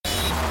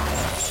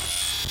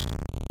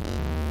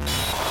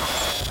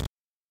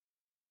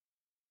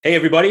Hey,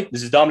 everybody,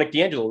 this is Dominic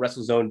D'Angelo,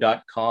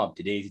 WrestleZone.com.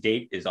 Today's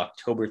date is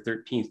October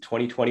 13th,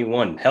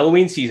 2021.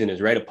 Halloween season is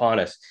right upon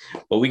us,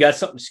 but we got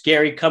something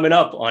scary coming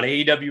up on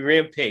AEW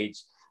Rampage.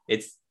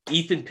 It's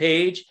Ethan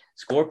Page,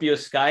 Scorpio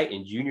Sky,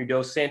 and Junior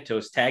Dos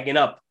Santos tagging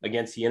up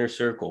against the Inner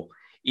Circle.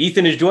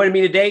 Ethan is joining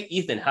me today.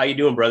 Ethan, how you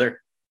doing,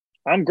 brother?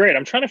 I'm great.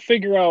 I'm trying to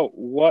figure out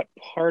what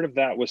part of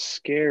that was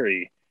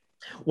scary.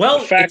 Well,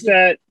 the fact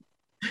that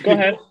go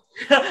ahead.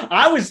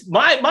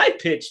 My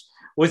pitch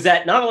was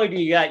that not only do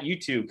you got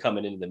YouTube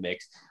coming into the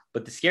mix,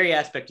 but the scary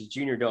aspect is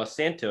Junior Dos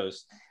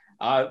Santos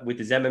with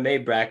his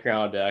MMA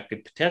background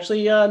could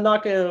potentially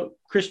knock a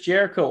Chris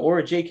Jericho or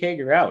a Jake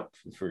Hager out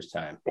for the first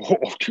time.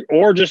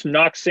 Or just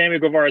knock Sammy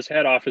Guevara's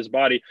head off his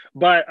body.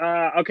 But,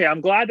 okay,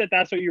 I'm glad that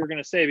that's what you were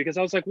going to say, because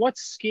I was like,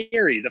 what's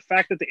scary? The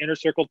fact that the Inner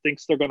Circle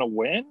thinks they're going to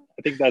win?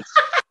 I think that's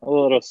a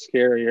little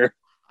scarier.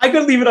 I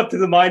could leave it up to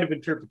the mind of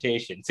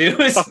interpretation. So it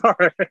was,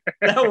 right.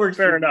 That works.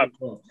 Fair enough.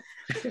 Well.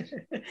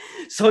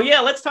 So,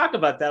 yeah, let's talk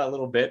about that a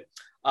little bit.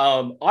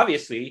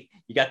 Obviously,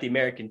 you got the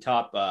American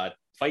Top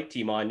fight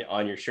team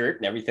on your shirt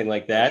and everything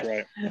like that.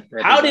 That's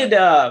right. How did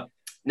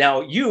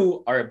now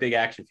you are a big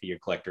action figure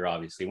collector,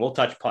 obviously. We'll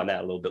touch upon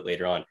that a little bit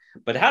later on.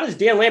 But how does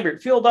Dan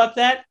Lambert feel about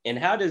that? And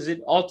how does it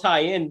all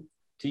tie in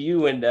to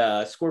you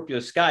and Scorpio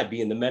Sky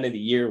being the Men of the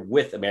Year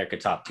with America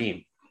Top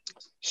Team?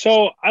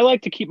 So I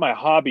like to keep my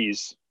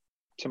hobbies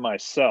to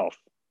myself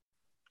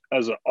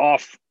as an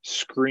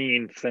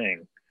off-screen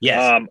thing.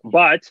 Yes.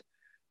 But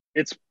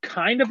it's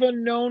kind of a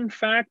known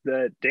fact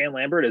that Dan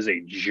Lambert is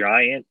a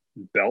giant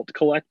belt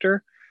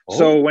collector. Oh.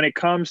 So when it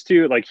comes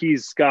to, like,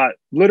 he's got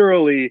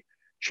literally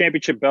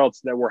championship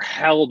belts that were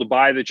held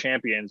by the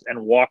champions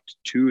and walked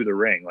to the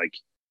ring. Like,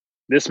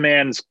 this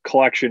man's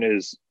collection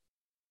is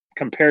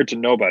compared to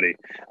nobody.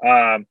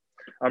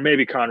 Or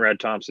maybe Conrad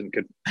Thompson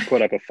could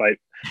put up a fight,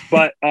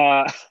 but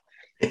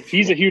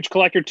he's a huge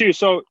collector too.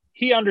 So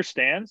he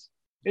understands.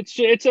 It's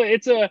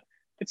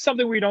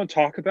something we don't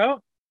talk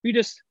about. We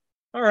just,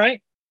 all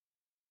right,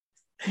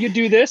 you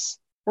do this,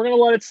 we're going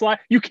to let it slide.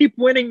 You keep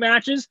winning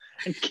matches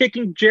and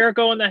kicking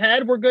Jericho in the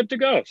head, we're good to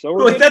go.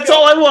 So that's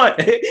all I want.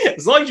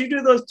 As long as you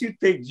do those two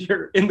things,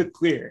 you're in the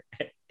clear.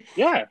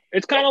 Yeah.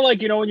 It's kind of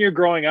like, when you're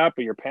growing up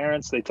and your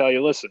parents, they tell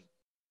you, listen,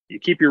 you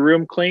keep your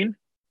room clean,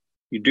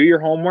 you do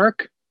your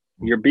homework,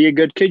 you be a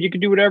good kid, you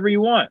can do whatever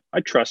you want. I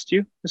trust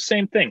you. The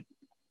same thing.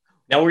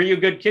 Now, were you a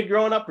good kid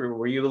growing up, or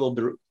were you a little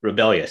bit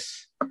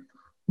rebellious? I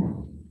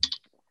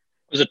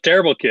was a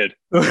terrible kid.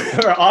 Or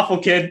awful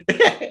kid.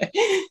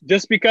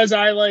 Just because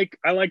I like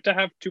to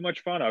have too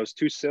much fun. I was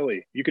too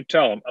silly. You could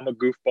tell I'm a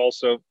goofball.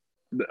 So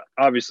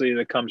obviously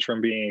that comes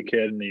from being a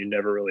kid, and you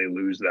never really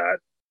lose that.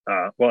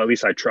 Well, at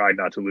least I tried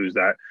not to lose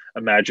that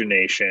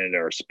imagination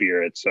or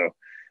spirit. So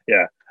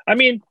yeah, I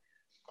mean,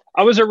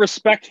 I was a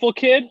respectful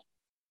kid,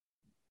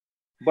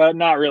 but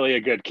not really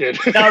a good kid.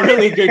 Not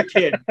really a good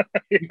kid.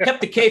 Yeah. You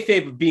kept the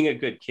kayfabe of being a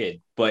good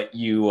kid, but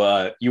you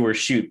were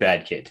shoot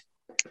bad kid.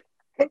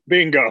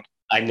 Bingo.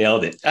 I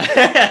nailed it. All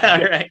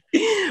right.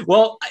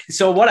 Well,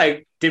 so what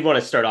I did want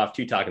to start off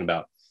too talking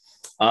about,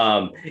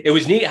 it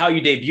was neat how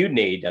you debuted in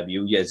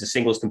AEW as a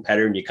singles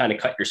competitor, and you kind of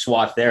cut your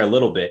swath there a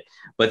little bit.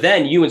 But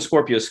then you and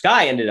Scorpio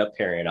Sky ended up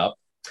pairing up,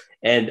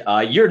 and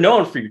you're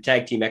known for your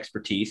tag team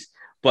expertise.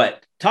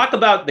 But talk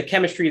about the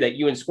chemistry that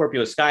you and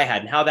Scorpio Sky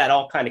had and how that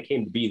all kind of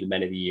came to be the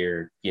Men of the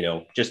Year,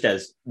 just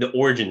as the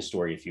origin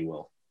story, if you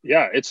will.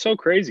 Yeah, it's so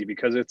crazy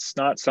because it's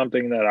not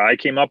something that I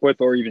came up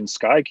with or even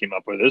Sky came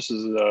up with. This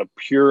is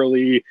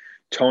purely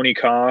Tony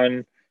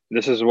Khan.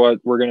 This is what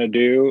we're going to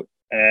do.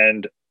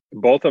 And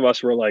both of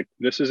us were like,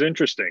 this is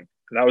interesting.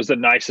 And that was the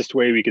nicest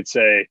way we could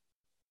say,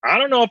 I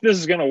don't know if this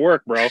is going to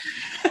work, bro.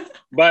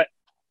 But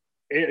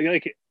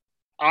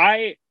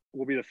I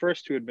will be the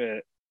first to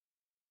admit,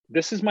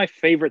 this is my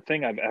favorite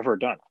thing I've ever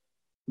done.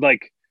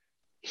 Like,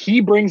 he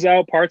brings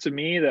out parts of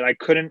me that I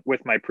couldn't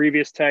with my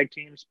previous tag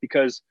teams,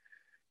 because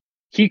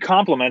he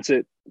complements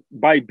it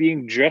by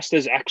being just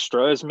as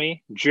extra as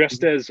me,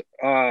 just as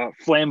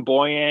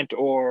flamboyant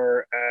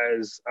or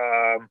as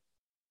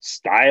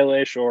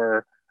stylish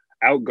or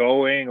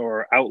outgoing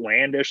or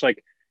outlandish.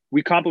 Like,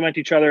 we complement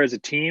each other as a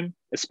team,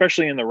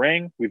 especially in the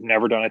ring. We've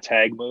never done a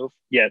tag move,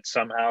 yet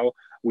somehow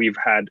we've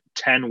had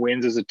 10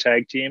 wins as a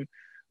tag team.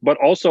 But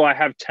also I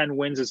have 10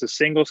 wins as a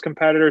singles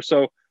competitor.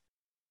 So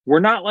we're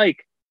not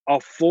like a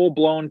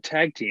full-blown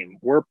tag team.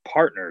 We're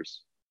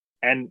partners.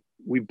 And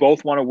we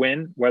both want to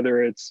win,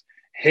 whether it's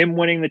him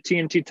winning the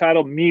TNT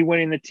title, me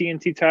winning the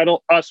TNT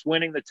title, us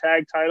winning the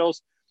tag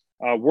titles,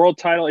 world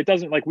title. It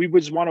doesn't, like, we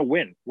just want to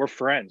win. We're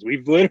friends.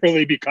 We've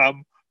literally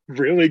become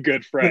really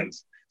good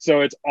friends.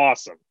 So it's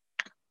awesome.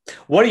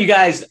 What do you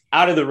guys,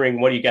 out of the ring,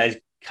 what do you guys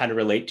kind of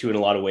relate to in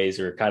a lot of ways,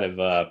 or kind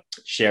of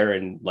share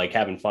and like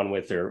having fun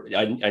with, or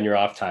on your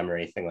off time or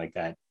anything like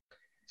that?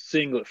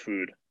 Singlet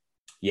food.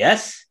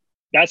 Yes.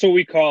 That's what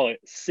we call it.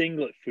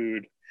 Singlet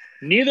food.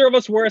 Neither of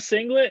us wear a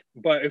singlet,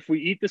 but if we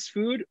eat this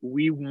food,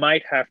 we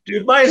might have to.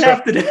 You might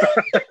have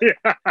to.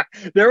 Yeah.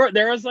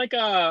 There was like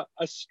a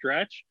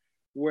stretch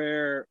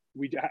where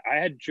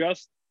I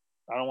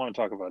don't want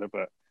to talk about it,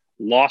 but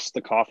lost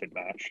the coffin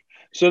match.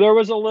 So there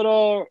was a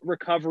little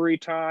recovery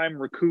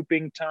time,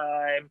 recouping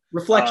time,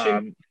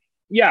 Reflection.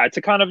 yeah,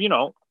 to kind of,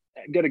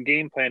 get a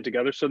game plan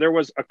together. So there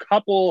was a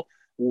couple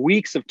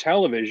weeks of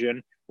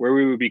television where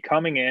we would be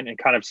coming in and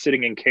kind of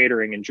sitting in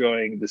catering,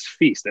 enjoying this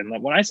feast.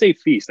 And when I say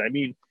feast, I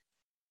mean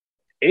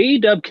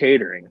AEW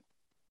catering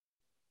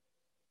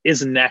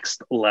is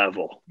next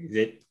level. Is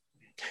it?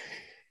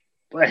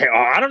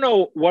 I don't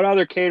know what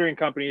other catering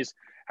companies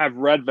have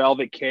red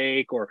velvet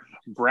cake or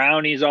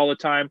brownies all the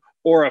time,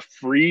 or a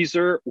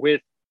freezer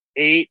with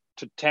 8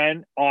 to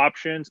 10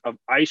 options of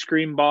ice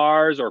cream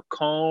bars or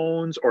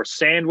cones or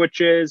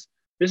sandwiches.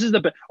 This is the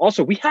best.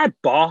 Also, we had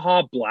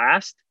Baja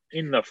Blast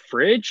in the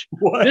fridge.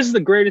 What? This is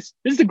the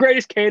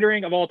greatest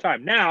catering of all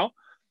time. Now,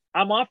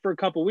 I'm off for a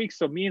couple weeks,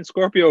 so me and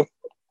Scorpio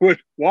would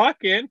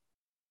walk in,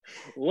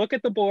 look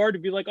at the board,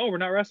 and be like, "Oh, we're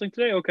not wrestling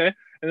today, okay?"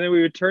 And then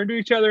we would turn to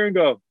each other and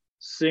go,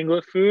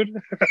 "Singlet food,"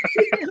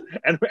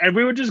 and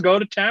we would just go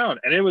to town,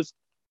 and it was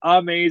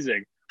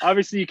amazing.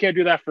 Obviously, you can't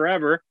do that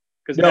forever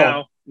because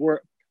now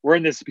we're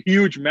in this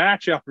huge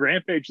match on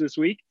Rampage this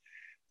week.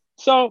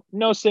 So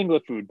no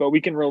singlet food, but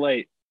we can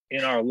relate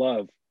in our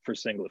love for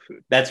singlet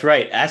food. That's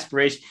right.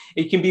 Aspiration.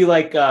 It can be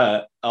like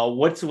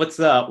what's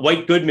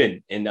White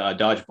Goodman in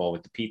Dodgeball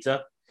with the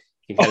pizza.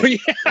 Oh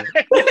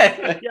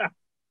yeah, yeah.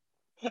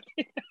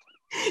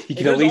 You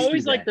can at least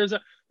always like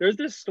there's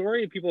this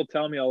story people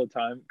tell me all the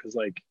time because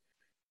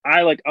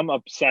I'm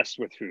obsessed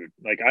with food.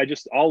 Like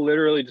I'll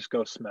literally just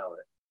go smell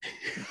it.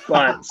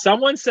 But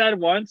someone said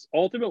once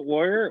Ultimate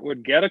Warrior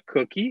would get a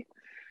cookie,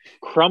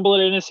 crumble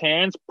it in his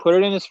hands, put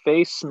it in his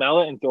face,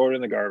 smell it, and throw it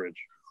in the garbage.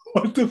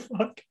 What the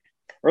fuck?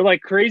 Or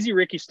like crazy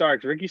Ricky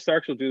Starks. Ricky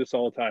Starks will do this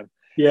all the time.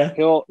 Yeah.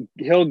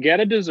 He'll get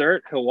a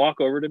dessert, he'll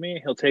walk over to me,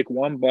 he'll take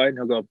one bite, and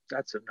he'll go,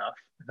 "That's enough."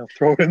 And he'll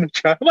throw it in the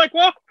trash. I'm like,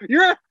 "Well,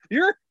 you're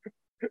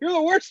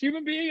the worst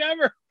human being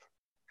ever."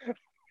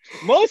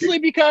 Mostly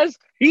because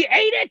he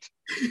ate it.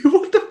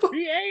 What the fuck?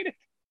 He ate it.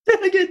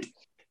 Dang it.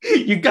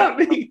 You got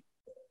me.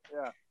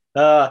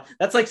 Yeah.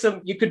 That's like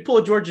you could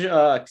pull George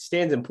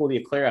Stands and pull the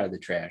eclair out of the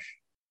trash.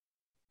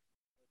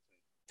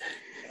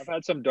 I've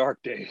had some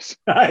dark days.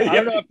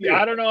 I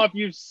don't know if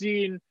you've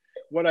seen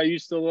what I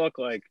used to look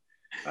like.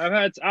 I've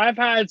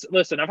had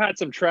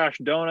some trash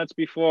donuts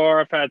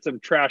before. I've had some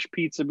trash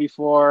pizza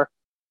before.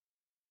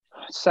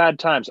 Sad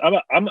times.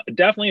 I'm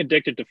definitely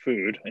addicted to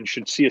food and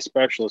should see a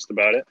specialist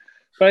about it.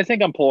 But I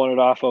think I'm pulling it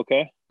off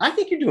okay. I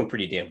think you're doing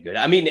pretty damn good.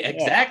 I mean,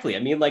 exactly. Yeah.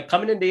 I mean, like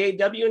coming into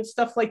AEW and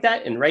stuff like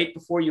that, and right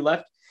before you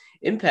left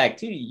Impact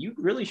too, you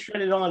really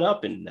shredded on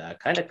up and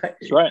kind of cut.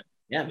 That's right.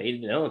 Yeah, made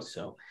it known.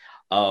 So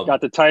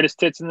got the tightest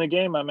tits in the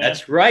game, my man.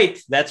 That's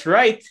right.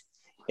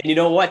 And you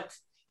know what?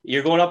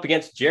 You're going up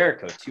against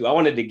Jericho too. I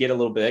wanted to get a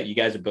little bit. You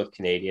guys are both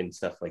Canadian and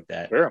stuff like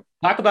that. Sure.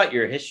 Talk about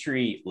your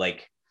history,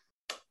 like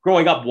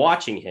growing up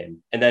watching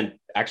him, and then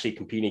actually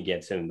competing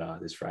against him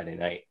this Friday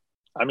night.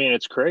 I mean,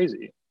 it's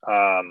crazy.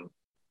 I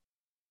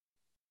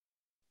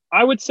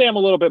would say I'm a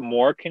little bit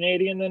more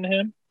Canadian than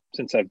him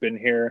since I've been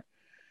here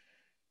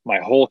my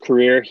whole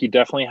career. He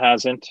definitely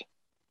hasn't.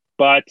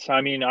 But,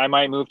 I mean, I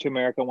might move to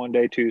America one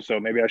day too, so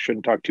maybe I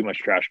shouldn't talk too much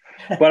trash.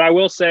 But I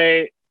will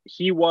say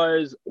he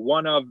was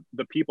one of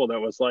the people that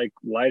was, like,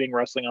 lighting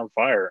wrestling on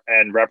fire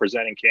and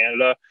representing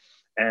Canada.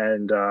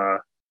 And I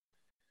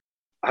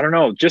don't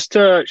know, just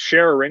to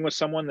share a ring with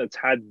someone that's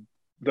had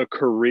the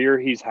career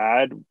he's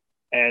had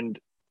and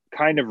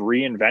kind of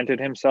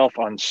reinvented himself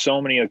on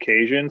so many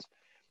occasions,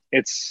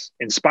 it's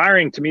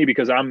inspiring to me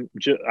because I'm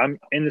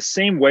in the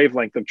same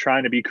wavelength of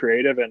trying to be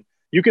creative. And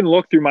you can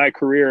look through my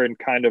career and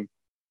kind of,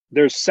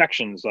 there's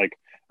sections like,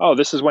 oh,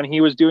 this is when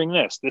he was doing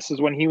this. This is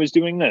when he was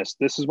doing this.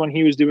 This is when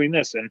he was doing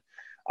this. And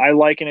I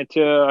liken it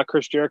to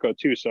Chris Jericho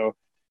too. So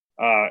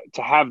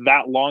to have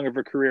that long of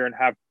a career and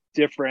have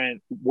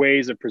different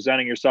ways of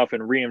presenting yourself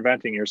and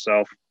reinventing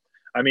yourself,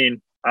 I mean,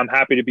 I'm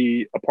happy to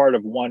be a part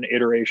of one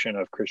iteration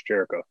of Chris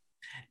Jericho.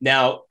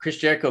 Now, Chris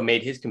Jericho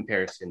made his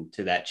comparison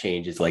to that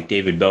change is like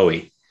David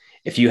Bowie.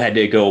 If you had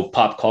to go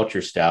pop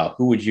culture style,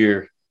 who would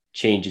your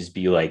changes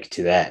be like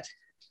to that?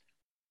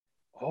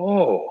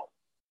 Oh,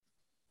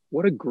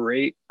 what a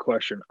great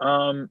question.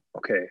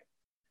 Okay.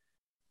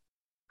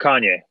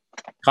 Kanye,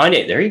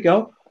 there you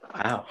go.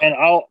 Wow. And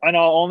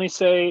I'll only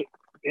say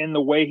in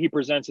the way he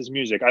presents his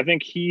music. I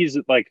think he's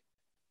like,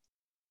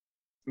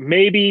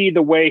 maybe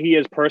the way he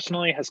is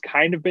personally has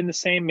kind of been the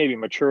same, maybe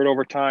matured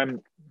over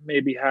time,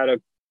 maybe had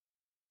a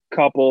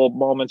couple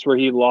moments where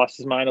he lost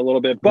his mind a little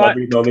bit, but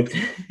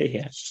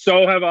yeah.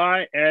 So have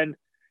I. And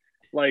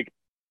like,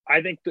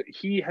 I think that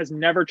he has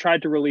never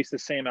tried to release the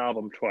same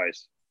album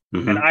twice.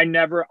 Mm-hmm. And I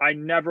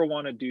never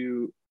want to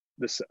do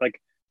this.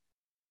 Like,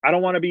 I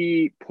don't want to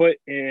be put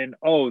in,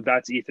 oh,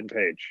 that's Ethan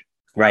Page.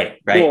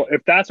 Right. Cool.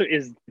 If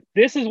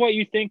this is what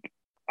you think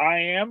I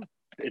am,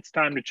 it's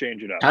time to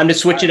change it up. Time to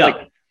switch it up.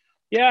 Like,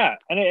 yeah.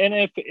 And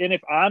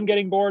if I'm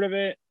getting bored of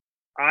it,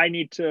 I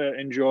need to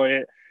enjoy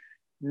it.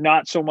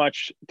 Not so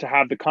much to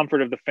have the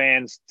comfort of the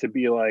fans to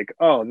be like,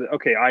 oh,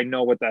 okay, I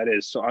know what that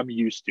is, so I'm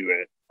used to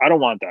it. I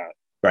don't want that.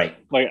 Right.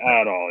 Like,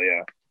 at all,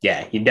 yeah.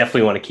 Yeah, you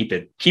definitely want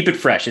to keep it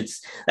fresh.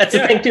 That's the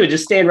Yeah. thing too,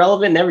 just staying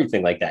relevant and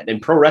everything like that.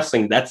 And pro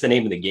wrestling, that's the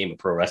name of the game of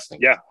pro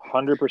wrestling. Yeah,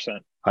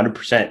 100%.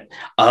 100%.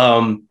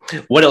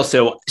 What else?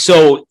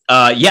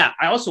 Yeah,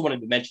 I also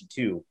wanted to mention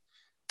too,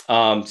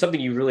 something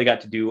you really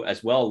got to do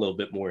as well a little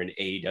bit more in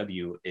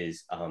AEW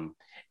is,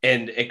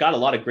 and it got a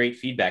lot of great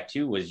feedback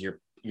too, was your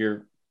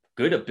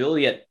good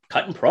ability at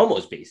cutting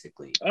promos,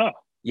 basically. Oh,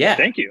 yeah.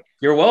 Thank you.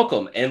 You're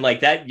welcome. And like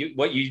that,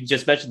 what you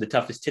just mentioned, the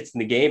toughest hits in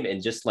the game,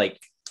 and just like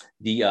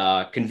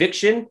the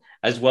conviction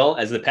as well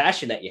as the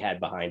passion that you had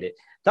behind it.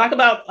 Talk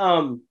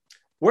about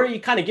where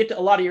you kind of get a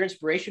lot of your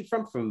inspiration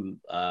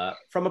from a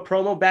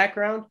promo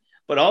background,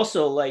 but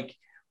also like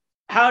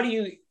how do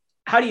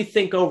you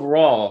think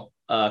overall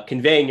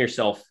conveying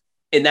yourself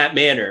in that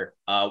manner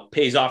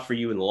pays off for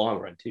you in the long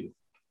run too?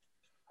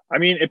 I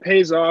mean, it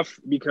pays off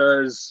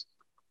because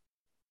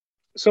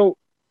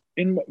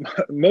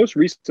most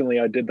recently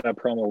I did that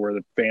promo where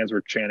the fans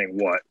were chanting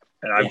what,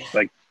 and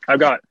I've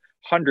got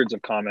hundreds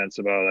of comments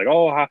about like,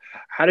 oh,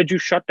 how did you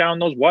shut down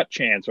those what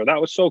chants, or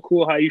that was so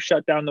cool how you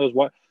shut down those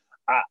what.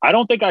 I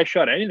don't think I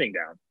shut anything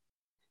down.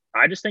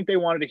 I just think they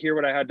wanted to hear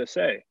what I had to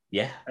say.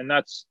 Yeah. And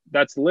that's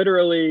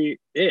literally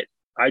it.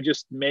 I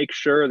just make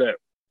sure that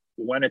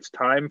when it's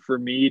time for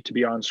me to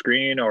be on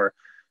screen, or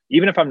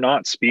even if I'm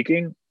not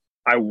speaking,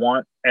 I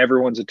want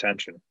everyone's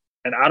attention.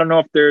 And I don't know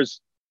if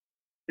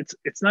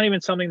it's not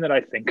even something that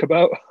I think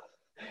about.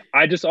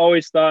 I just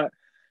always thought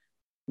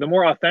the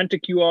more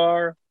authentic you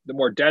are, the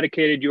more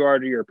dedicated you are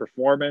to your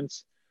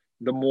performance,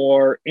 the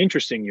more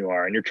interesting you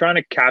are. And you're trying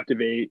to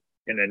captivate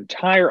an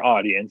entire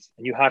audience,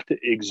 and you have to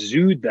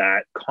exude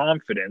that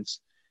confidence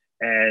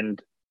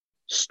and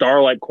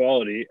star-like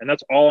quality. And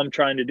that's all I'm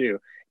trying to do.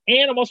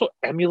 And I'm also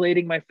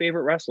emulating my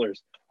favorite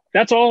wrestlers.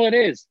 That's all it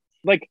is.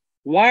 Like,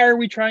 why are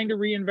we trying to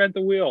reinvent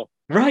the wheel?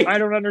 Right. I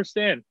don't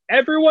understand.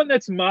 Everyone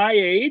that's my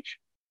age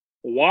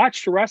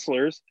watched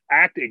wrestlers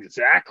act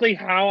exactly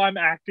how I'm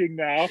acting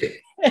now.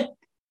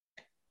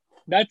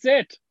 That's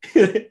it.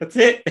 That's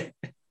it.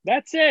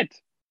 That's it.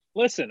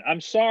 Listen,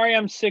 I'm sorry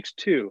I'm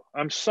 6'2".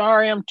 I'm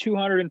sorry I'm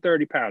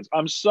 230 pounds.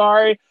 I'm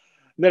sorry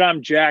that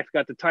I'm jacked,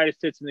 got the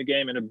tightest tits in the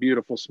game, and a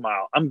beautiful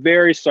smile. I'm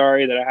very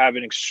sorry that I have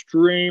an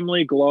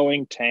extremely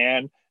glowing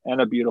tan and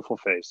a beautiful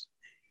face.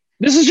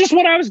 This is just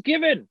what I was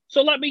given,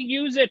 so let me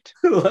use it.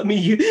 let me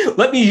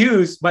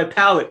use my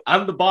palette.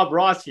 I'm the Bob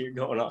Ross here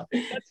going on.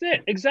 That's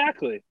it.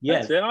 Exactly.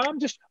 Yes. That's it. I'm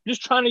just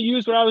trying to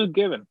use what I was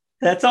given.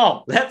 That's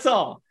all.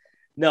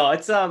 No,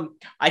 it's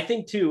I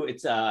think too,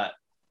 it's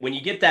when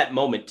you get that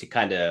moment to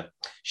kind of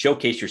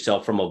showcase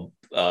yourself from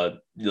a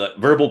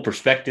verbal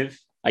perspective,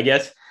 I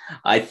guess,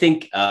 I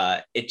think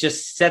it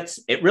just that's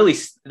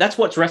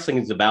what wrestling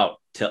is about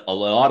to a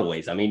lot of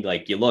ways. I mean,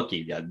 like you look,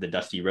 the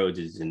Dusty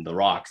Rhodeses and the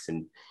Rocks,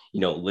 and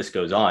the list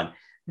goes on.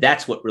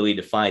 That's what really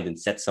defines and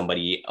sets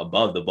somebody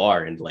above the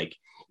bar. And like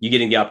you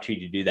getting the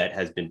opportunity to do that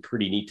has been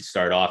pretty neat to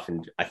start off.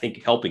 And I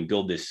think helping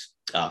build this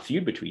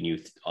feud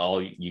between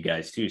all you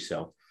guys too.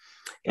 So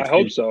I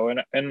hope so.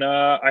 And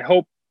I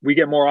hope we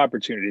get more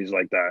opportunities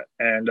like that.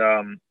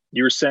 And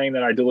you were saying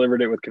that I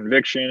delivered it with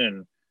conviction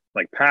and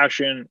like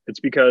passion. It's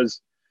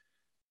because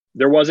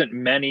there wasn't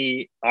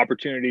many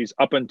opportunities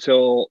up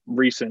until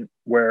recent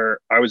where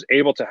I was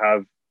able to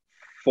have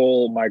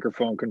full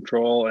microphone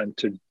control and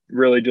to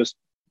really just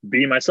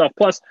be myself.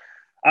 Plus,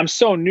 I'm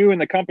so new in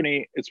the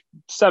company. It's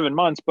 7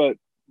 months, but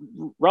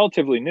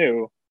relatively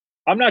new.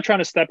 I'm not trying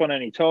to step on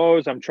any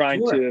toes. I'm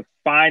trying to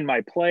find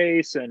my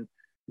place and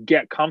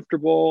get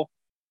comfortable.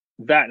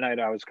 That night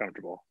I was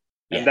comfortable.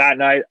 Yes. And that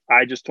night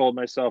I just told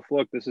myself,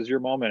 look, this is your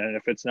moment. And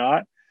if it's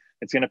not,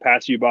 it's going to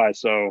pass you by.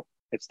 So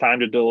it's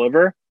time to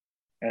deliver.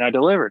 And I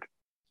delivered.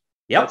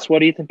 Yeah, that's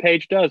what Ethan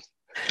Page does.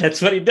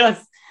 That's what he does.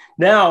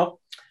 Now,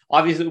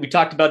 obviously, we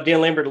talked about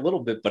Dan Lambert a little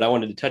bit, but I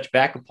wanted to touch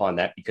back upon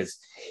that because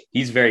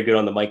he's very good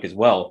on the mic as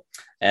well,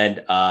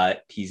 and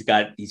he's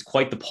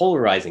quite the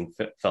polarizing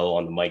fellow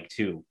on the mic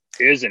too,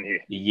 isn't he?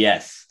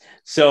 Yes.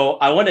 So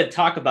I want to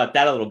talk about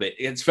that a little bit.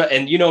 And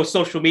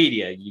social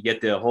media, you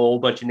get the whole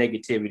bunch of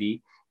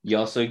negativity. You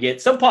also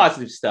get some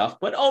positive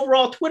stuff, but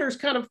overall, Twitter's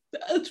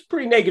it's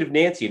pretty negative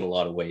Nancy in a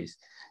lot of ways.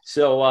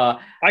 So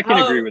I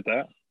can agree with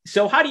that.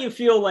 So how do you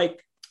feel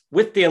like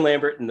with Dan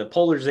Lambert and the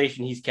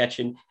polarization he's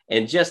catching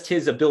and just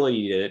his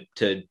ability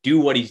to do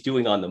what he's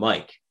doing on the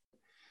mic?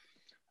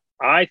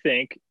 I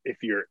think if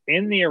you're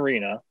in the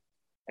arena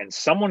and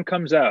someone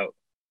comes out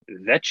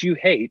that you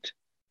hate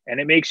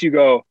and it makes you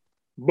go,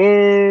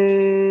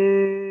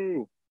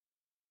 boo.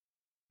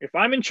 If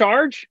I'm in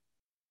charge,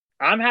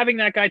 I'm having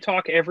that guy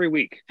talk every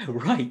week.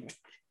 Right.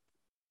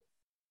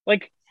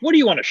 Like, what do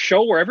you want, a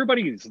show where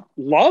everybody's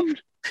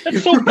loved?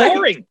 That's so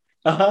boring.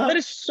 Uh-huh. That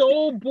is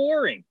so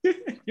boring.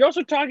 You're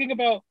also talking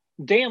about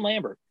Dan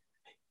Lambert,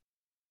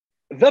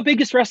 the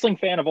biggest wrestling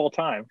fan of all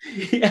time,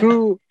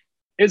 who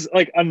is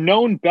like a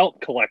known belt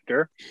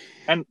collector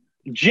and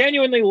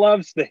genuinely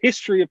loves the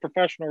history of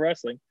professional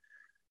wrestling.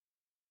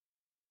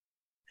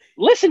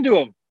 Listen to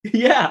him.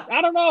 Yeah.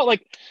 I don't know.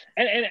 Like,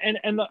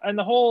 and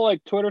the whole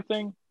like Twitter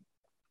thing,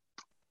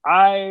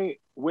 I,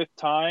 with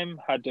time,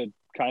 had to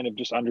kind of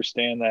just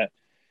understand that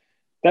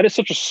that is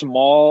such a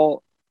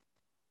small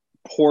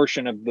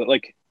portion of the,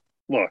 like,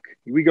 look,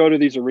 we go to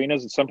these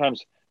arenas and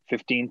sometimes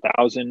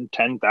 15,000,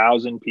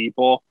 10,000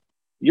 people.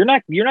 You're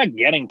not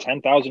getting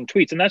 10,000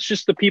 tweets. And that's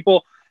just the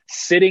people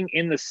sitting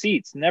in the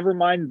seats. Never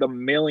mind the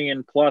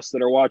million plus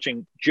that are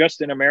watching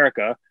just in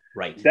America.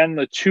 Right. Then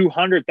the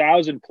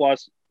 200,000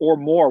 plus or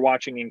more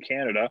watching in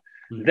Canada.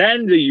 Mm-hmm.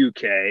 Then the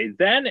UK.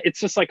 Then it's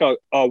just like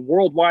a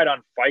worldwide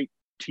on Fight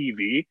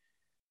TV.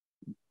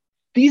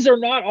 These are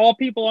not all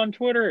people on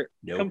Twitter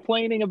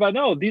complaining about,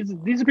 no, these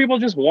are people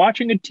just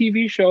watching a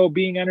TV show,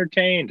 being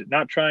entertained,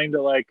 not trying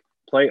to like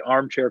play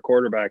armchair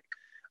quarterback.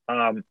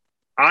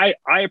 I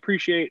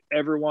appreciate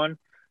everyone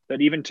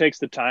that even takes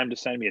the time to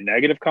send me a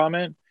negative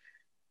comment.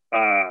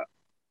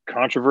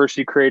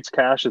 Controversy creates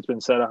cash. It's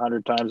been said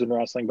 100 times in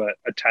wrestling, but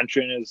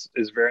attention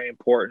is very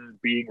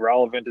important. Being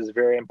relevant is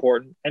very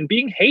important. And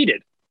being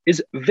hated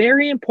is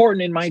very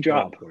important in my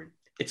job. Important.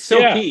 It's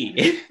so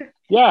key.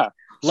 Yeah.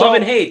 Love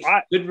and hate.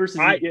 Good versus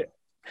evil.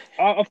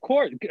 Of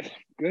course.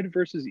 Good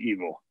versus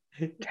evil.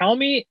 Tell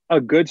me a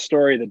good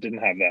story that didn't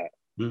have that.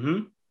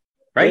 Mm-hmm.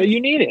 Right.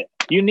 You need it.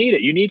 You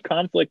need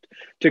conflict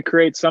to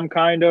create some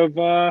kind of,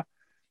 I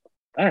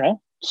don't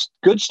know,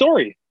 good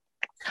story.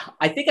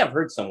 I think I've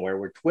heard somewhere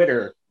where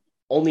Twitter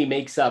only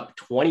makes up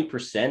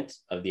 20%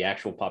 of the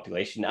actual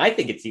population. I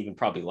think it's even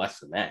probably less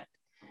than that.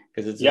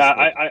 Because it's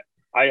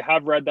I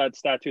have read that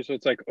stat too. So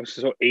it's like,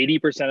 so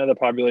 80% of the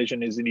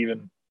population isn't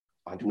even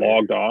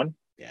logged on.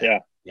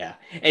 Yeah.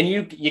 And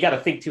you got to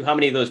think too, how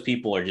many of those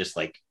people are just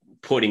like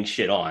putting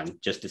shit on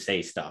just to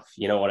say stuff?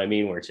 You know what I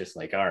mean? Where it's just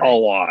like, all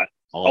right.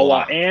 A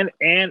lot. And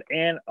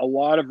a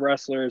lot of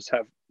wrestlers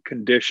have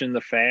conditioned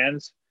the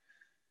fans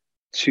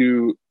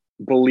to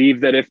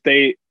believe that if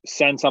they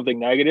send something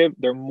negative,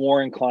 they're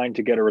more inclined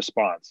to get a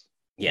response.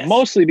 Yes.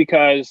 Mostly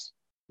because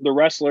the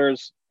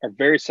wrestlers are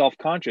very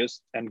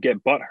self-conscious and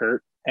get butt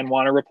hurt and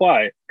want to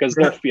reply because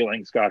their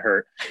feelings got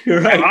hurt.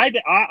 Right.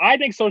 I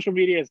think social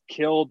media has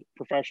killed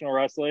professional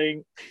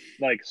wrestling,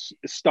 like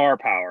star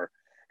power.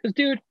 Because,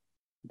 dude,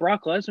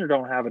 Brock Lesnar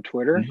don't have a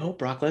Twitter. No,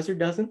 Brock Lesnar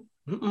doesn't.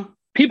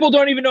 People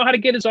don't even know how to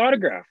get his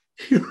autograph.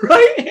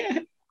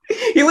 Right.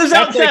 He lives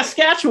out in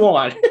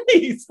Saskatchewan.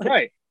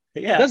 Right.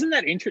 Yeah. Doesn't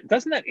that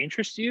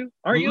interest you?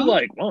 Aren't you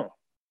like, oh,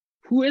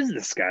 who is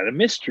this guy? The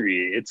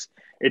mystery.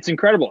 It's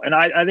incredible. And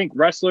I think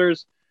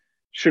wrestlers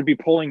should be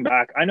pulling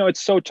back. I know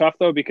it's so tough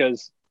though,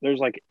 because there's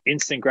like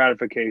instant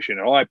gratification.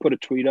 Oh, I put a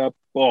tweet up,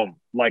 boom,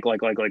 like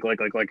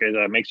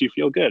it makes you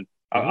feel good.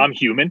 I'm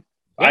human.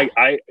 Yeah.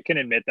 I can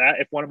admit that.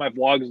 If one of my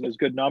vlogs has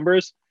good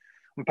numbers,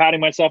 I'm patting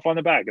myself on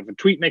the back. If a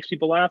tweet makes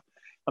people laugh,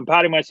 I'm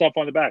patting myself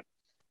on the back.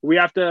 We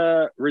have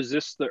to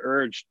resist the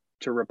urge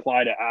to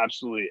reply to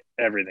absolutely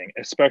everything,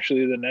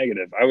 especially the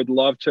negative. I would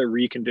love to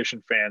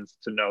recondition fans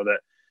to know that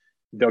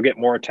they'll get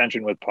more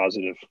attention with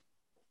positive.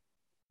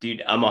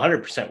 Dude, I'm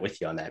 100%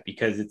 with you on that,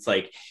 because it's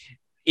like,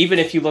 even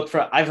if you look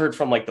for, I've heard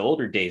from like the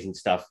older days and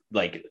stuff,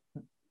 like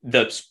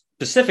the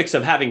specifics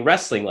of having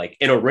wrestling, like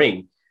in a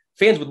ring,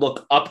 fans would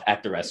look up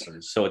at the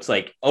wrestlers. So it's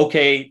like,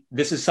 okay,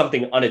 this is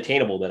something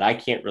unattainable that I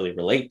can't really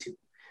relate to.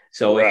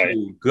 So if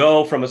you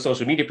go from a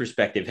social media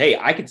perspective, hey,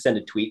 I can send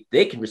a tweet,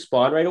 they can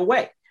respond right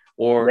away.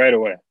 Or right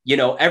away, you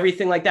know,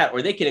 everything like that,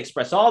 or they can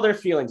express all their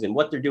feelings and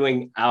what they're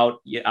doing out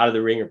of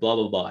the ring or blah,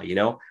 blah, blah, you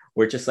know,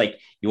 where it's just like,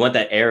 you want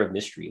that air of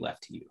mystery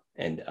left to you.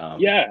 And,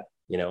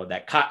 you know,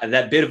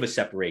 that bit of a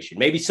separation,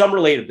 maybe some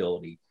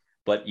relatability,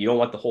 but you don't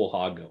want the whole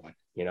hog going,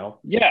 you know?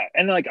 Yeah.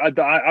 And like,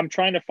 I'm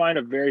trying to find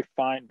a very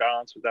fine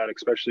balance with that,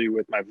 especially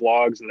with my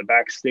vlogs and the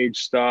backstage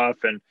stuff.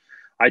 And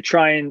I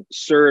try and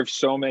serve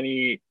so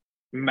many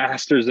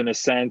masters in a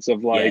sense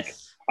of like,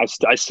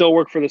 I still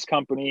work for this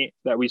company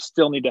that we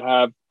still need to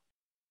have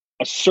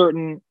a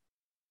certain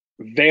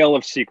veil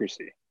of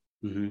secrecy.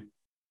 Mm-hmm.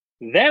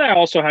 Then I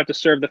also have to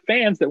serve the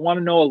fans that want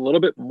to know a little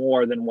bit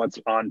more than what's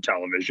on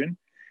television.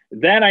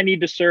 Then I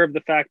need to serve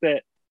the fact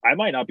that I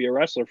might not be a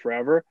wrestler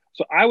forever.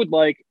 So I would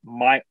like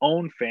my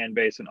own fan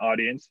base and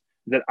audience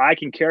that I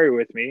can carry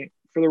with me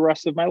for the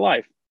rest of my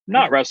life.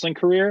 Not wrestling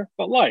career,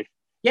 but life.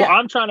 Yeah. So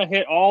I'm trying to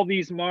hit all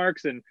these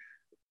marks, and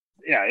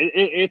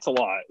it's a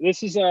lot.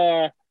 This is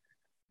a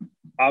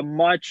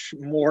much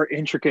more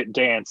intricate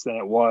dance than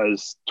it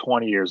was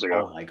 20 years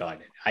ago. Oh my God.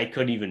 I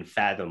couldn't even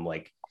fathom,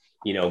 like,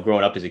 you know,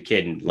 growing up as a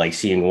kid and like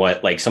seeing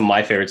what, like some of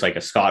my favorites, like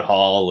a Scott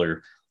Hall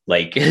or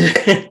like,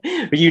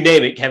 you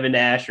name it, Kevin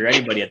Nash or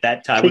anybody at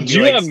that time. Could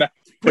you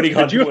putting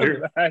on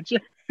Twitter.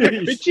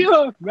 Could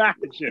you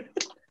imagine?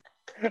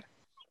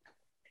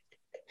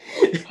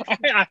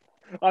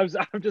 I'm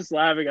just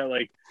laughing at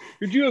like,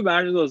 could you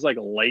imagine those like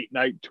late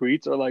night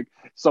tweets or like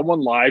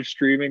someone live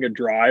streaming a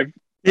drive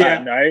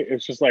at night?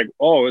 It's just like,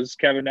 oh, it's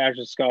Kevin Nash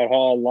and Scott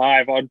Hall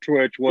live on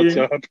Twitch. What's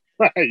up?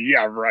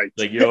 Yeah, right.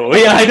 Like, yo,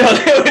 yeah, I know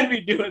they wouldn't be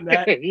doing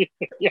that.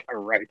 Yeah,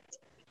 right.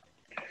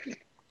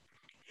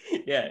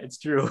 Yeah, it's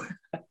true.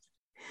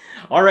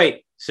 All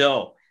right.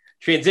 So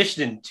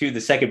transitioning to the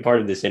second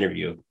part of this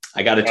interview,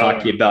 I got to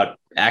talk to you about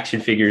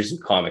action figures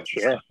and comics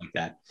and stuff like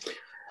that.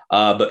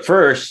 But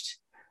first,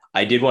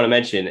 I did want to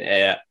mention,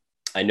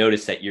 I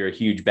noticed that you're a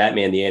huge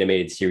Batman the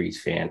Animated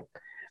Series fan.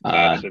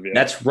 Massive, yeah.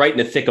 That's right in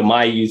the thick of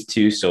my youth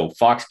too. So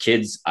Fox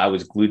Kids, I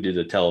was glued to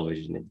the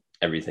television and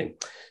everything.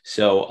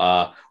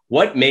 So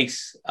what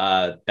makes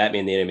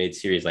Batman the Animated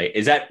Series, like,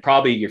 is that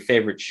probably your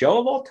favorite show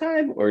of all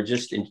time, or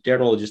just in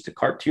general, just a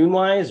cartoon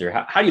wise, or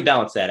how do you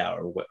balance that out,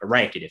 or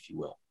rank it, if you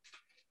will?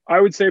 I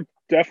would say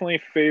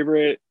definitely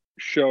favorite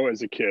show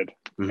as a kid.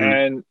 Mm-hmm.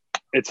 And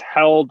it's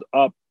held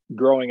up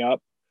growing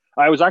up.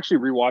 I was actually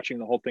rewatching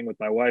the whole thing with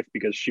my wife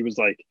because she was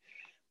like,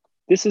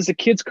 this is a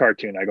kid's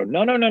cartoon. I go,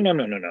 no.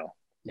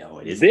 No,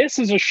 it isn't. This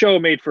is a show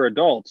made for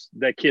adults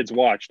that kids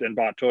watched and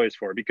bought toys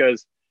for,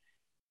 because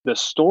the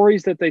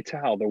stories that they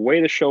tell, the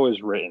way the show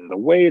is written, the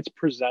way it's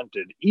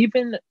presented,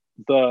 even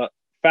the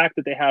fact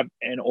that they have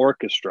an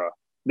orchestra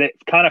that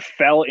kind of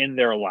fell in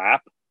their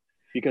lap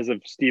because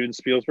of Steven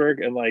Spielberg.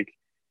 And like,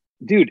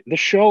 dude, the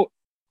show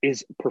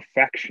is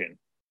perfection.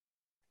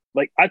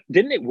 Like,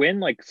 didn't it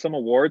win like some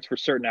awards for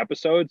certain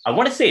episodes? I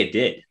want to say it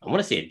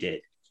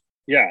did.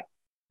 Yeah.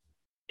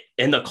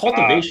 And the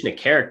cultivation of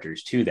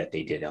characters too that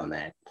they did on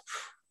that,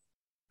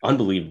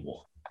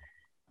 unbelievable.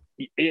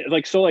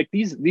 Like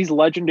these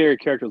legendary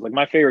characters. Like,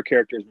 my favorite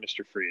character is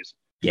Mr. Freeze.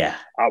 Yeah.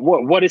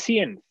 What is he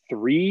in?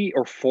 3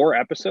 or 4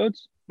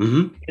 episodes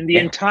in the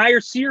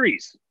entire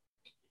series?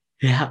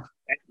 Yeah.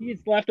 And he's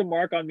left a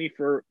mark on me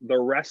for the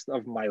rest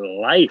of my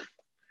life.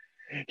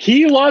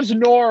 He loves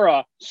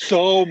Nora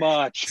so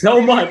much. So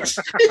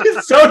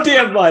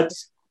damn much.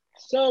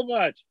 So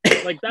much.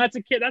 Like, that's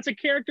a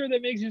character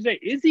that makes you say,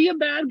 is he a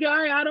bad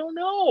guy? I don't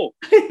know.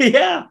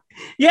 Yeah.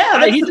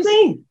 That's the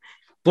thing.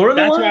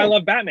 That's why I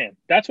love Batman.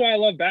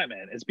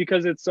 It's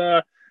because it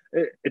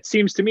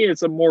seems to me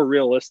it's a more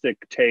realistic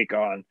take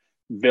on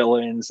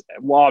villains.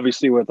 Well,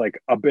 obviously with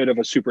like a bit of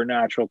a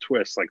supernatural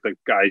twist, like the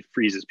guy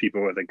freezes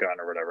people with a gun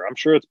or whatever. I'm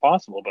sure it's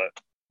possible,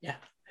 but yeah.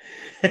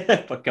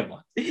 But come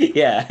on.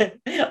 Yeah,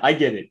 I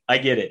get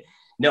it.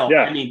 No,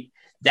 yeah. I mean,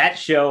 that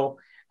show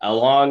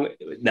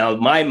now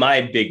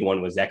my big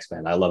one was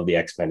X-Men. I love the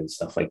X-Men and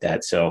stuff like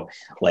that. So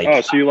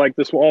like, so you like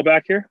this wall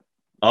back here?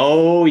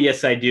 Oh,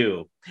 yes, I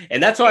do.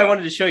 And that's why I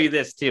wanted to show you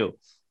this too.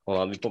 Hold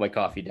on, let me put my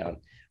coffee down.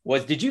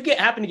 Did you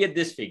happen to get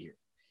this figure?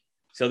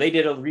 So they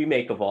did a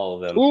remake of all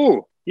of them.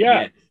 Ooh,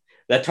 yeah.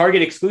 The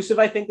Target exclusive,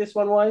 I think this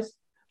one was.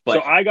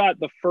 But so I got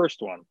the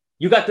first one.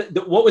 You got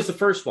what was the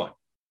first one?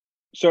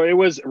 So it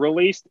was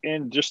released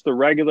in just the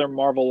regular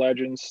Marvel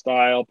Legends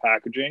style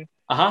packaging.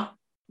 Uh-huh.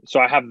 So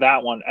I have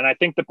that one. And I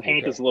think the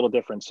paint is a little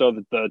different. So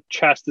that the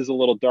chest is a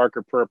little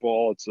darker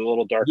purple. It's a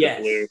little darker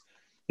blue.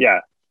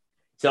 Yeah.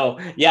 So,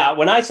 yeah,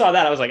 when I saw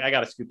that, I was like, I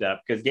got to scoop that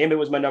up because Gambit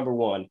was my number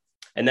one.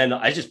 And then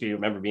I just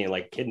remember being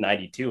like kid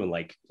 92 and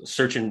like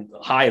searching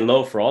high and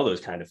low for all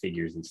those kind of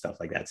figures and stuff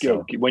like that.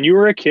 So when you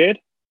were a kid,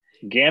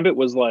 Gambit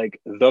was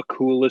like the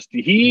coolest.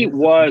 He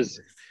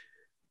was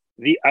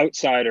the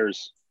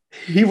Outsiders.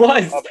 He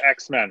was of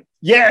X-Men.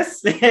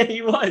 Yes,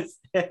 he was.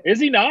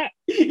 Is he not?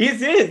 He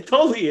is.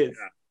 Totally is.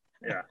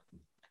 Yeah.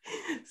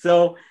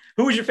 So,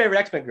 who was your favorite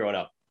X-Men growing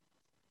up?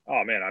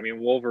 Oh man, I mean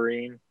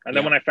Wolverine. And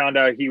then when I found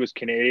out he was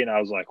Canadian,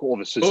 I was like, "Oh,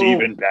 this is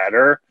even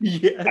better."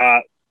 Yeah.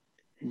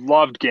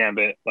 Loved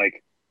Gambit. A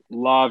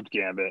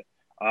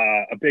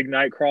big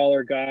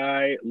Nightcrawler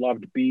guy.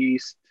 Loved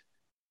Beast.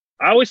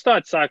 I always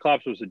thought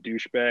Cyclops was a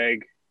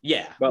douchebag.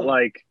 Yeah. But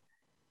like,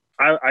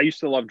 I used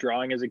to love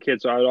drawing as a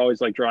kid, so I would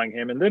always like drawing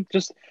him. And then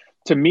just,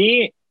 to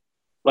me,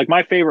 like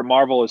my favorite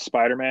Marvel is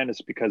Spider-Man,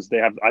 is because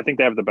I think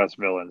they have the best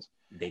villains.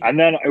 And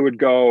then I would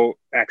go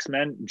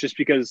X-Men just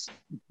because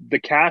the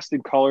cast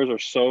and colors are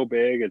so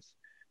big.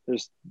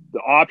 There's the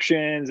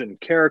options and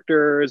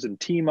characters and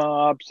team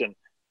ups, and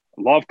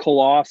love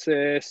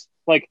Colossus.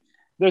 Like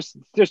there's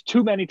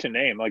too many to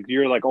name. Like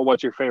you're like, oh,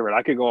 what's your favorite?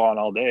 I could go on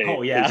all day.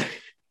 Oh yeah.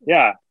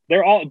 Yeah.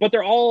 They're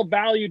all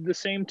valued the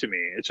same to me.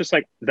 It's just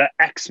like the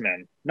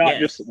X-Men, not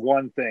just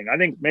one thing. I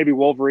think maybe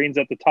Wolverine's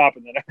at the top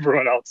and then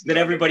everyone else. Then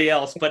everybody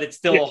else, but it's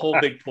still a whole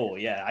big pool.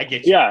 Yeah, I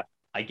get you. Yeah.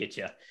 I get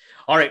you.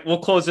 All right, we'll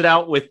close it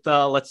out with,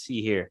 let's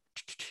see here.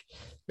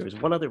 There was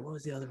what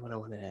was the other one I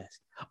wanted to ask?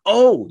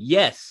 Oh,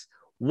 yes.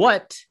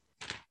 What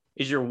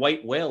is your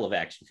white whale of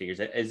action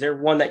figures? Is there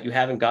one that you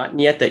haven't gotten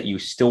yet that you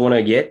still want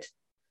to get?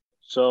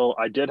 So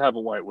I did have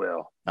a white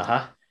whale.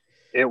 Uh-huh.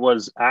 It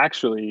was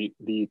actually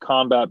the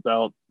Combat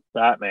Belt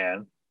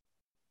Batman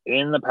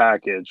in the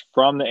package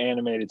from the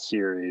animated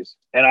series,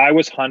 and I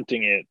was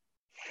hunting it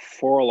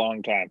for a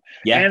long time.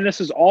 Yeah. And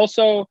this is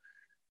also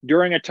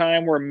during a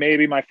time where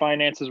maybe my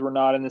finances were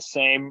not in the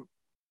same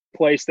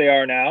place they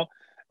are now,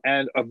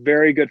 and a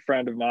very good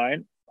friend of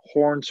mine,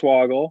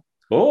 Hornswoggle,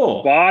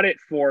 bought it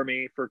for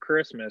me for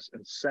Christmas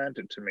and sent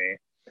it to me.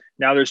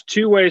 Now there's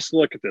two ways to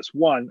look at this.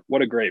 One,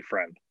 what a great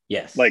friend.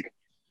 Yes. Like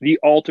the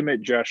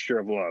ultimate gesture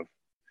of love.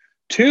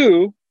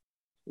 Two,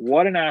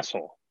 what an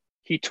asshole.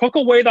 He took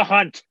away the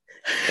hunt.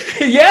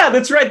 Yeah,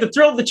 that's right. The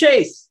thrill of the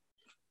chase.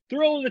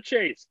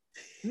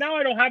 Now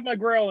I don't have my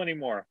Grail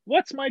anymore.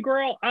 What's my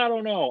Grail? I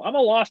don't know. I'm a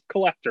lost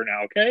collector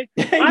now, okay?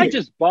 I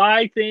just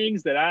buy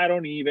things that I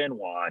don't even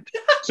want.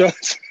 So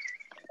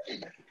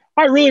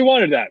I really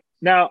wanted that.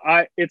 Now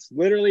it's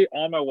literally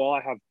on my wall.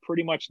 I have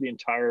pretty much the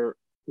entire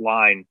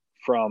line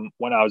from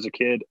when I was a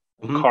kid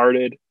Mhm.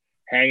 carded,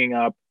 hanging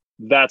up.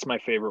 That's my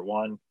favorite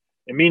one.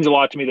 It means a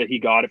lot to me that he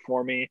got it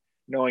for me,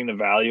 knowing the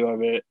value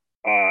of it,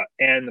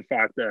 and the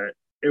fact that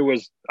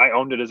I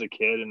owned it as a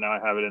kid, and now I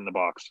have it in the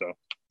box. So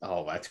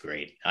Oh, that's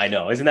great. I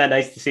know. Isn't that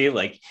nice to see?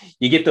 Like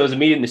you get those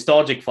immediate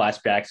nostalgic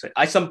flashbacks.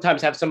 I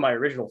sometimes have some of my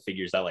original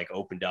figures that like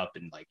opened up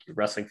and like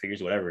wrestling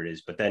figures, whatever it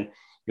is. But then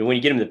when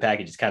you get them in the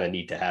package, it's kind of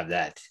neat to have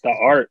that. the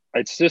art,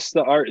 it's just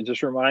the art. It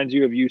just reminds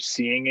you of you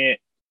seeing it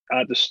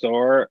at the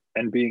store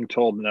and being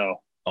told no.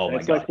 Oh And my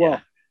it's God. like,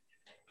 well,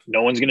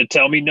 no one's going to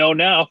tell me no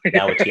now.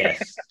 Now it's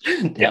yes.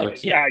 Now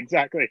it's yes. Yeah,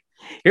 exactly.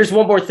 Here's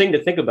one more thing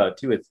to think about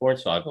too with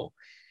Hornswoggle.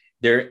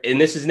 There, and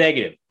this is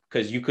negative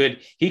because he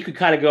could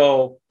kind of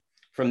go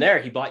from there.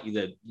 He bought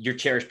you your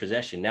cherished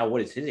possession. Now,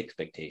 what is his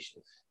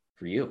expectations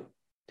for you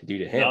to do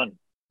to him? None.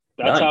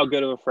 That's None. how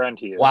good of a friend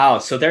he is. Wow.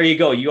 So there you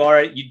go.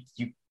 You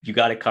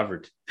got it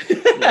covered.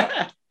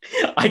 Yeah.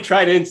 I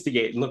try to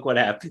instigate and look what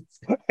happens.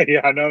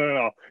 Yeah,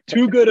 no.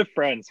 Too good of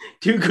friends.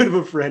 Too good of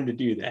a friend to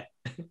do that.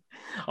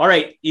 All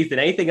right, Ethan,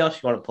 anything else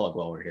you want to plug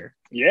while we're here?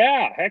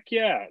 Yeah, heck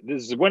yeah.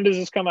 When does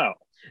this come out?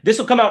 This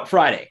will come out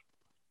Friday.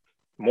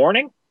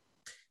 Morning?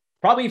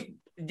 Probably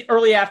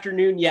early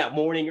afternoon. Yeah,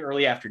 morning,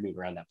 early afternoon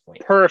around that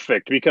point.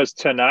 Perfect, because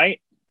tonight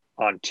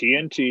on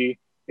TNT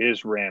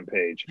is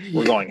Rampage.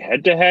 We're going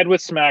head to head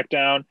with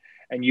SmackDown,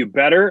 and you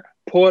better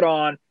put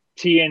on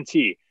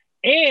TNT.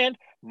 And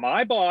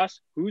my boss,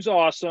 who's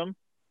awesome,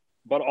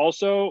 but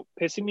also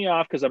pissing me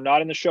off because I'm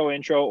not in the show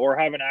intro or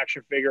have an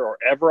action figure or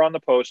ever on the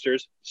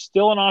posters.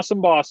 Still an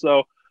awesome boss,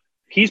 though.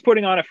 He's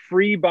putting on a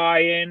free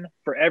buy-in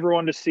for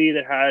everyone to see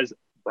that has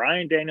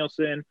Bryan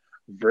Danielson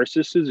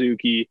versus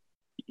Suzuki.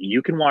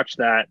 You can watch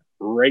that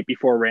right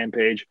before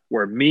Rampage,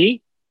 where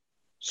me,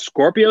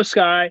 Scorpio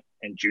Sky,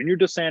 and Junior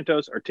Dos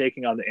Santos are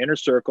taking on the Inner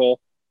Circle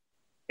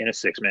in a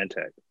 6-man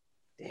tag.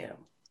 Damn.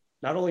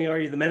 Not only are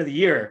you the Men of the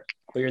Year,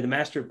 but you're the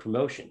master of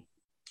promotion.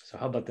 So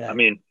how about that? I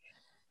mean,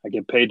 I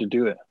get paid to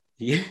do it.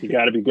 Yeah. You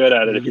got to be good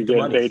at it if you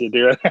get paid to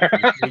do it.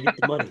 You get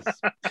the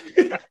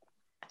monies.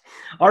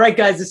 All right,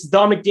 guys, this is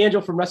Dominic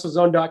D'Angelo from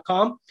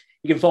WrestleZone.com.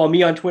 You can follow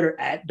me on Twitter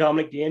at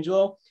Dominic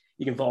D'Angelo.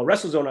 You can follow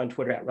WrestleZone on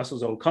Twitter at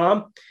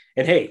WrestleZone.com.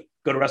 And hey,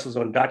 go to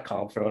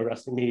WrestleZone.com for all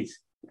wrestling needs.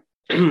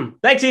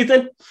 Thanks,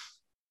 Ethan.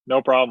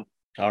 No problem.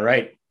 All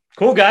right.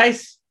 Cool,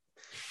 guys.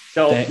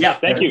 So,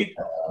 thank you.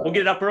 We'll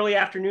get it up early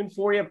afternoon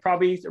for you,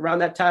 probably around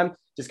that time.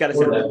 Just got to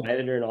send it to the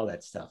editor and all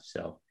that stuff.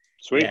 So,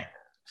 sweet. Yeah,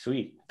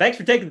 sweet. Thanks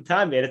for taking the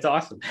time, man. It's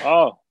awesome.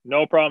 Oh,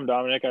 no problem,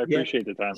 Dominic. I appreciate the time.